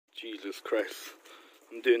Jesus Christ,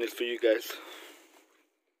 I'm doing this for you guys.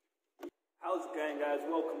 How's it going, guys?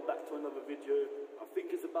 Welcome back to another video. I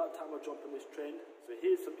think it's about time I jump on this trend. So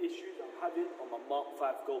here's some issues I'm having on my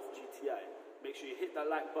Mk5 Golf GTI. Make sure you hit that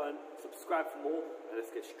like button, subscribe for more, and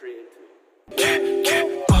let's get straight into it.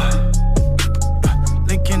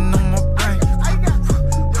 Linking on my brain.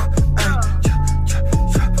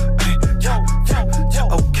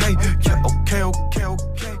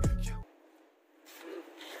 Okay.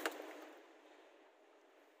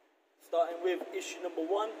 Starting with issue number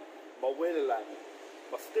one, my wheel alignment.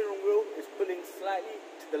 My steering wheel is pulling slightly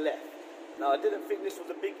to the left. Now I didn't think this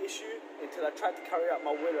was a big issue until I tried to carry out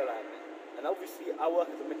my wheel alignment. And obviously I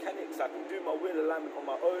work as a mechanic, so I can do my wheel alignment on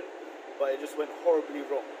my own, but it just went horribly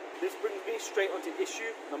wrong. This brings me straight onto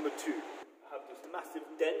issue number two. I have this massive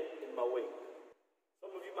dent in my wing.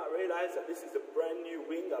 Some of you might realise that this is a brand new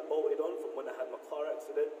wing I bolted on from when I had my car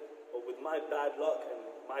accident, but with my bad luck and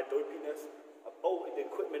my dopiness, I bolted the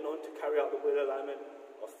equipment on to carry out the wheel alignment.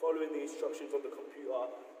 I was following the instructions on the computer.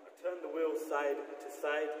 I turned the wheel side to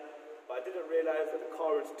side, but I didn't realise that the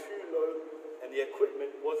car is too low and the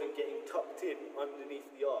equipment wasn't getting tucked in underneath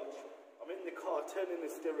the arch. I'm in the car turning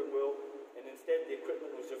the steering wheel, and instead the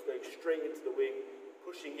equipment was just going straight into the wing,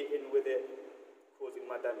 pushing it in with it, causing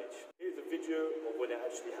my damage. Here's a video of when it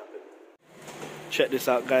actually happened. Check this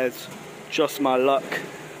out, guys. Just my luck.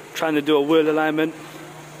 Trying to do a wheel alignment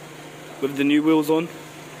with the new wheels on.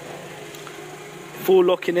 Full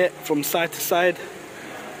locking it from side to side.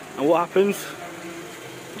 And what happens?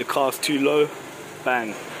 The car's too low.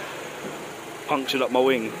 Bang. Punctured up my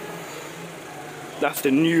wing. That's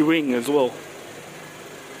the new wing as well.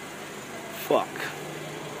 Fuck.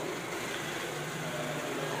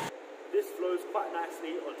 This flows quite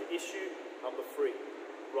nicely onto issue number three,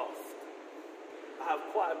 rust. I have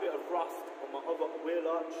quite a bit of rust on my other wheel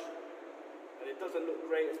arch, and it doesn't look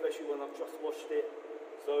great, especially when I've just washed it.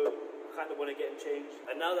 So I kind of want to get them changed.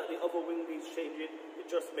 And now that the other wing needs changing, it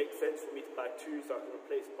just makes sense for me to buy two so I can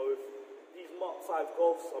replace both. These Mk5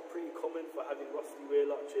 Golfs are pretty common for having rusty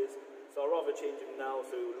wheel arches, so I'd rather change them now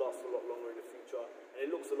so it will last a lot longer in the future. And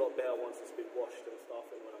it looks a lot better once it's been washed and stuff,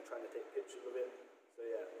 and when I'm trying to take pictures of it. So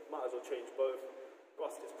yeah, might as well change both.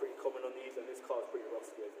 Rust is pretty common on these, and this car is pretty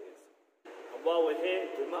rusty as it is. And while we're here,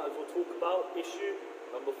 we might as well talk about issue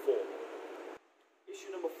number four.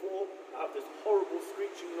 Issue number four, I have this horrible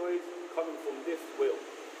screeching noise coming from this wheel.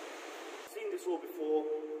 I've seen this all before.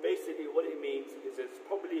 Basically what it means is there's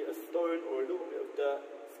probably a stone or a little bit of dirt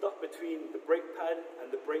stuck between the brake pad and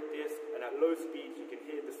the brake disc, and at low speeds you can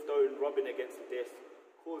hear the stone rubbing against the disc,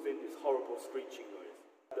 causing this horrible screeching noise.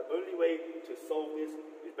 The only way to solve this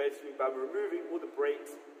is basically by removing all the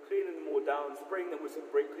brakes, cleaning them all down, spraying them with some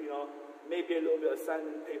brake cleaner, maybe a little bit of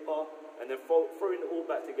sanding paper, and then throwing it all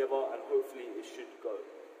back together, and hopefully it should go.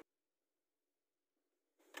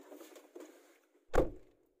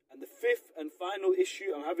 And the fifth and final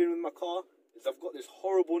issue I'm having with my car is I've got this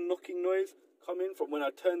horrible knocking noise coming from when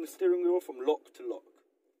I turn the steering wheel from lock to lock.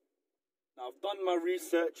 Now I've done my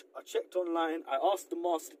research, I checked online, I asked the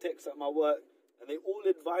master techs at my work, and they all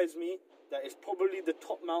advised me that it's probably the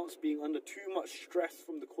top mounts being under too much stress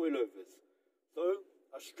from the coilovers. So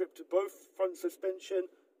I stripped both front suspension,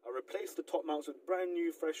 I replaced the top mounts with brand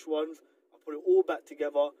new fresh ones, I put it all back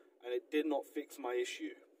together, and it did not fix my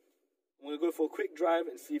issue. I'm going to go for a quick drive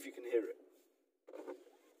and see if you can hear it.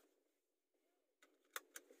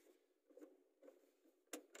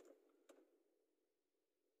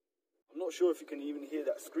 I'm not sure if you can even hear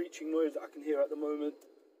that screeching noise that I can hear at the moment,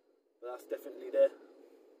 but that's definitely there.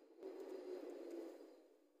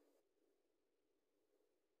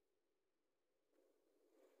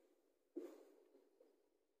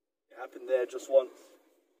 It happened there just once.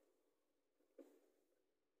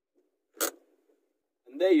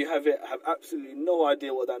 And there you have it. I have absolutely no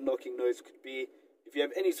idea what that knocking noise could be. If you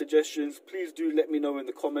have any suggestions, please do let me know in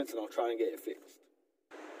the comments and I'll try and get it fixed.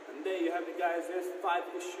 And there you have it, guys. There's 5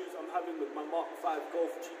 issues I'm having with my Mk5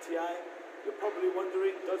 Golf GTI. You're probably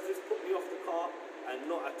wondering, does this put me off the car? And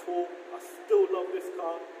not at all. I still love this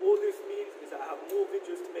car. All this means is that I have more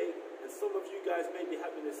videos to make, and some of you guys may be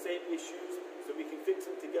having the same issues, so we can fix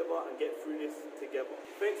them together and get through this together.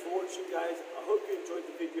 Thanks for watching, guys. I hope you enjoyed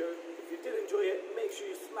the video. If you did enjoy it, make sure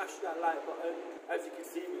you smash that like button. As you can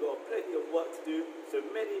see, we've got plenty of work to do, so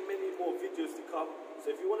many more videos to come.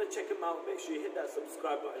 So if you want to check them out, make sure you hit that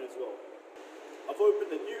subscribe button as well. I've opened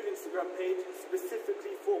a new Instagram page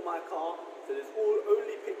specifically for my car, so there's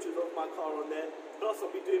only pictures of my car on there. Plus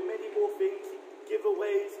I'll be doing many more things,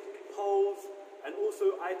 giveaways, polls, and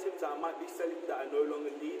also items that I might be selling that I no longer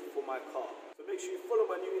need for my car. So make sure you follow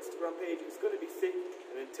my new Instagram page, it's going to be sick.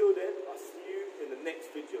 And until then, I'll see you in the next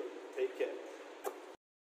video.